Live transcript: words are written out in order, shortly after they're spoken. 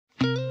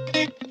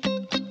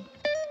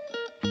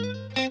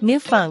New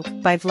Funk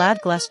by Vlad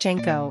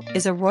Gluschenko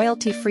is a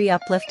royalty-free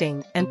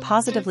uplifting and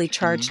positively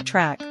charged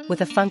track with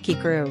a funky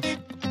groove.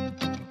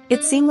 It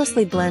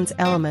seamlessly blends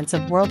elements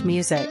of world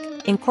music,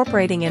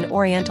 incorporating an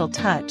oriental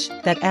touch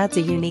that adds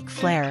a unique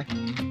flair.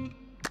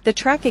 The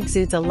track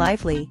exudes a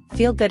lively,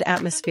 feel-good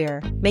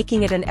atmosphere,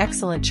 making it an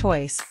excellent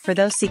choice for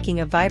those seeking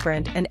a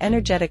vibrant and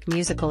energetic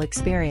musical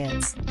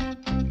experience.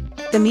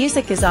 The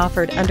music is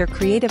offered under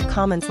Creative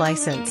Commons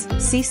license,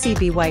 CC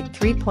BY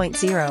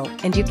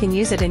 3.0, and you can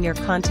use it in your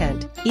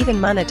content, even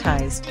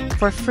monetized,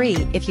 for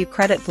free if you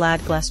credit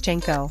Vlad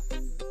Gluschenko.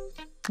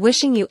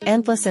 Wishing you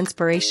endless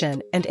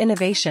inspiration and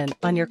innovation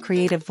on your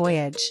creative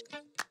voyage.